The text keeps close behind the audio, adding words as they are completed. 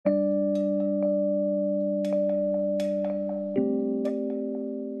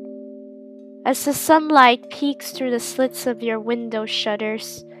As the sunlight peeks through the slits of your window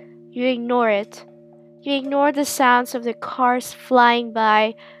shutters, you ignore it. You ignore the sounds of the cars flying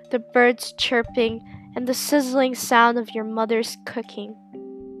by, the birds chirping, and the sizzling sound of your mother's cooking.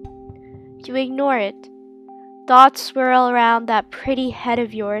 You ignore it. Thoughts swirl around that pretty head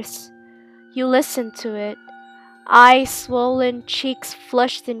of yours. You listen to it. Eyes swollen, cheeks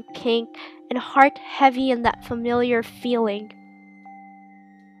flushed in pink, and heart heavy in that familiar feeling.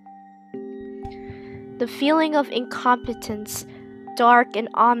 The feeling of incompetence, dark and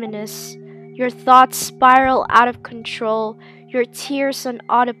ominous. Your thoughts spiral out of control, your tears on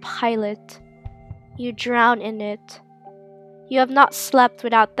autopilot. You drown in it. You have not slept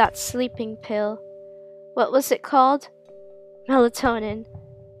without that sleeping pill. What was it called? Melatonin.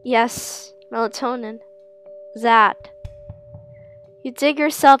 Yes, melatonin. That. You dig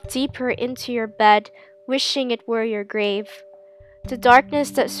yourself deeper into your bed, wishing it were your grave. The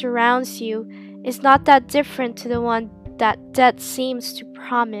darkness that surrounds you is not that different to the one that death seems to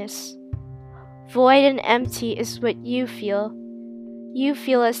promise. Void and empty is what you feel. You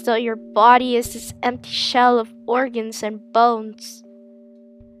feel as though your body is this empty shell of organs and bones.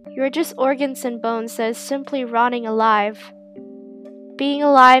 You're just organs and bones that is simply rotting alive. Being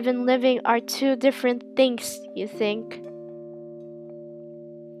alive and living are two different things, you think.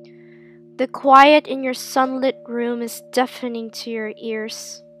 The quiet in your sunlit room is deafening to your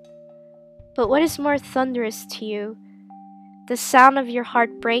ears. But what is more thunderous to you? The sound of your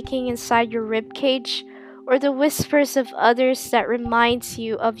heart breaking inside your ribcage, or the whispers of others that reminds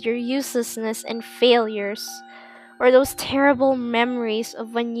you of your uselessness and failures, or those terrible memories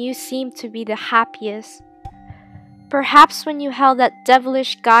of when you seemed to be the happiest? Perhaps when you held that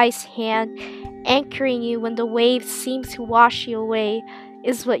devilish guy's hand, anchoring you when the waves seem to wash you away,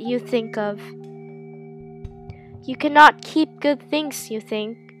 is what you think of. You cannot keep good things, you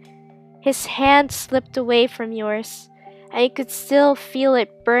think. His hand slipped away from yours, and you could still feel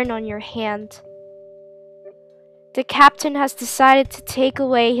it burn on your hand. The captain has decided to take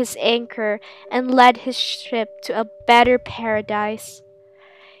away his anchor and lead his ship to a better paradise.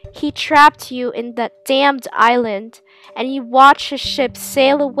 He trapped you in that damned island, and you watch his ship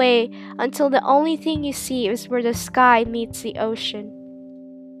sail away until the only thing you see is where the sky meets the ocean.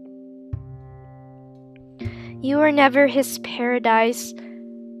 You were never his paradise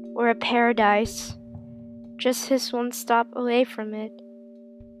or a paradise, just his one stop away from it.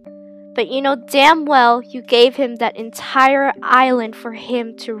 But you know damn well you gave him that entire island for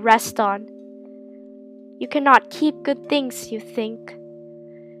him to rest on. You cannot keep good things, you think.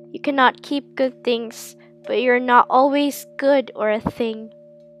 You cannot keep good things, but you're not always good or a thing.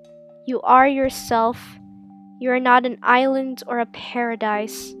 You are yourself. You are not an island or a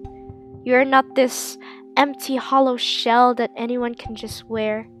paradise. You are not this empty hollow shell that anyone can just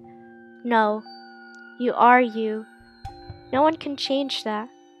wear. No, you are you. No one can change that.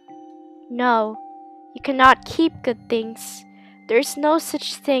 No, you cannot keep good things. There is no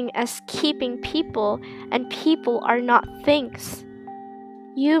such thing as keeping people, and people are not things.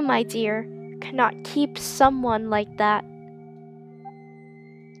 You, my dear, cannot keep someone like that.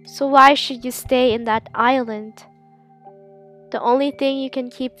 So why should you stay in that island? The only thing you can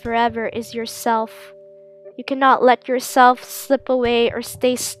keep forever is yourself. You cannot let yourself slip away or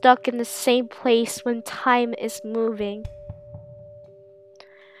stay stuck in the same place when time is moving.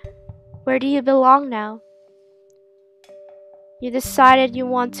 Where do you belong now? You decided you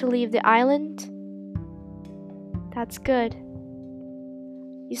want to leave the island? That's good.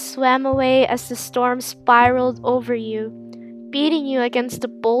 You swam away as the storm spiraled over you, beating you against the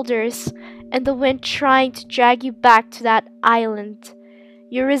boulders and the wind trying to drag you back to that island.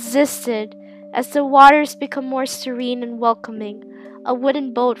 You resisted. As the waters become more serene and welcoming, a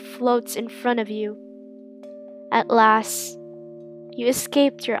wooden boat floats in front of you. At last, you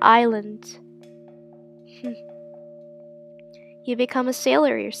escaped your island. You become a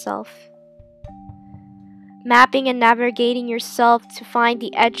sailor yourself, mapping and navigating yourself to find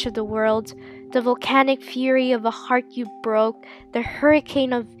the edge of the world, the volcanic fury of a heart you broke, the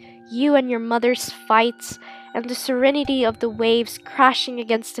hurricane of you and your mother's fights, and the serenity of the waves crashing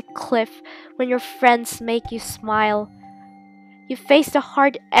against the cliff when your friends make you smile. You face the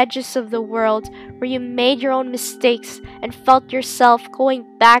hard edges of the world where you made your own mistakes and felt yourself going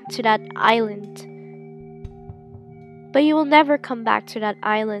back to that island. But you will never come back to that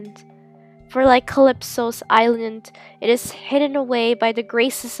island, for like Calypso's island, it is hidden away by the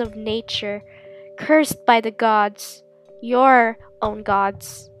graces of nature, cursed by the gods, your own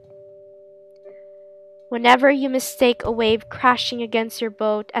gods. Whenever you mistake a wave crashing against your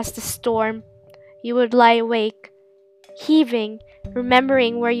boat as the storm, you would lie awake, heaving,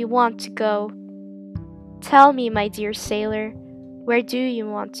 remembering where you want to go. Tell me, my dear sailor, where do you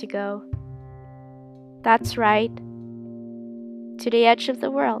want to go? That's right, to the edge of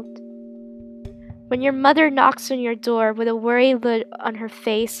the world. When your mother knocks on your door with a worried look on her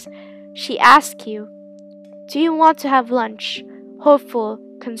face, she asks you, "Do you want to have lunch?" Hopeful,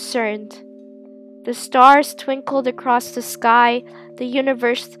 concerned. The stars twinkled across the sky, the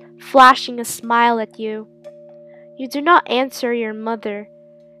universe flashing a smile at you. You do not answer your mother.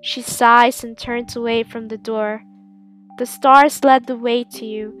 She sighs and turns away from the door. The stars led the way to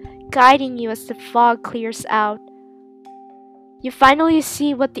you, guiding you as the fog clears out. You finally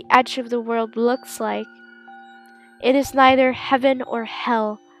see what the edge of the world looks like. It is neither heaven or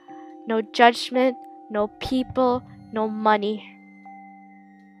hell, no judgment, no people, no money.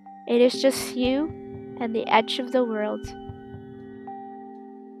 It is just you and the edge of the world.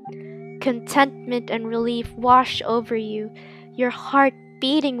 Contentment and relief wash over you, your heart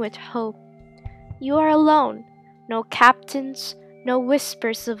beating with hope. You are alone, no captains, no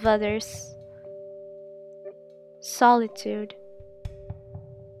whispers of others. Solitude.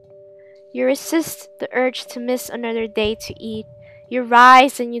 You resist the urge to miss another day to eat. You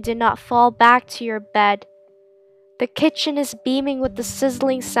rise and you do not fall back to your bed. The kitchen is beaming with the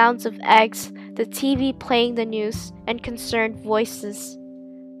sizzling sounds of eggs, the TV playing the news, and concerned voices.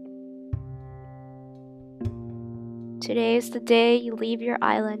 Today is the day you leave your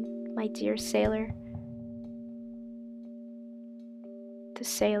island, my dear sailor. The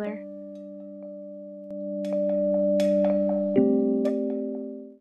sailor.